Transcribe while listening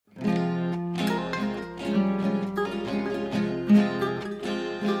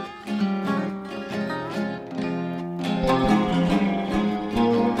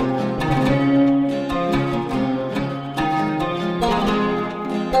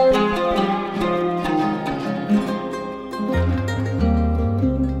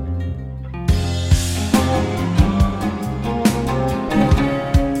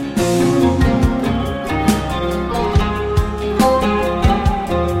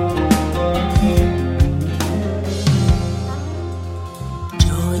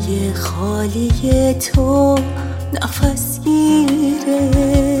تو نفس گیره،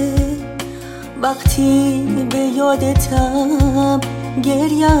 وقتی به یادتم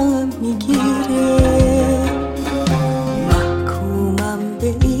گریم میگیره. محکومم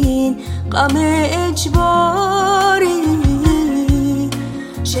به این غم اجباری،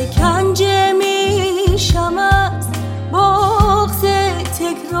 شکنجه میشم از بغض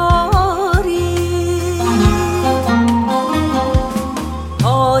تکراری.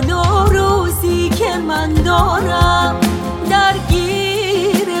 حال و روزی که من دارم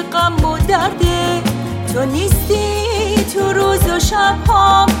درگیر غم و درده، تو نیستی تو روز و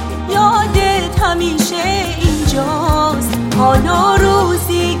شب‌هام، یادت همیشه اینجاست. حال و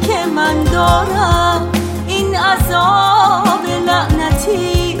روزی که من دارم این عذاب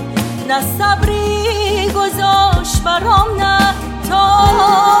لعنتی، نه صبری گذاشت برام نه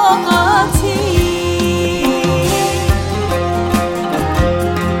طاقتی.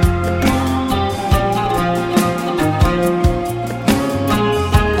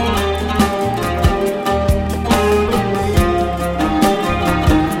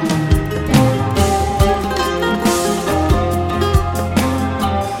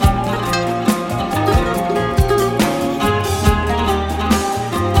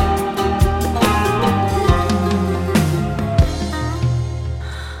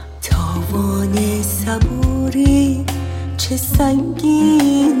 صبوری چه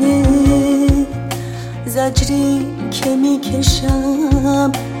سنگینه، زجری که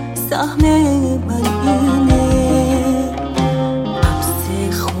میکشم سهم من اینه. حبس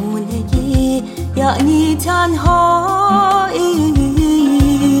خونگی یعنی تنهایی،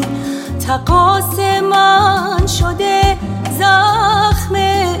 تقاص من شده زخم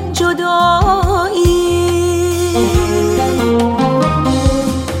جدایی.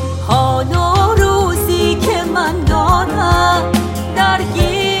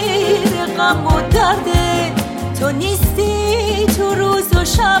 غم و درده، تو نیستی تو روز و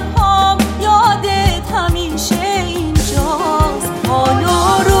شب‌هام، یادت همیشه اینجاست. حال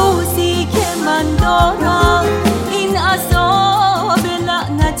و روزی که من دارم این عذاب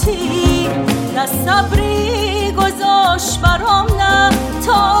لعنتی، نه صبری گذاشت برام نه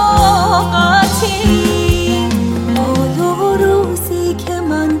طاقتی. حال و روزی که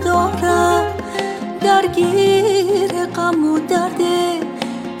من دارم درگیر غم و درده،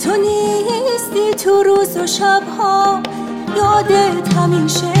 تو نیستی تو روز و شب‌ها، یادت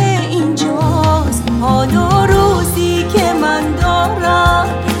همیشه اینجاست. حال و روزی که من دارم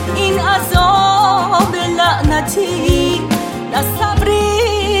این عذاب لعنتی، نه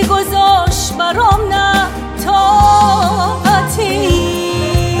صبری گذاشت برام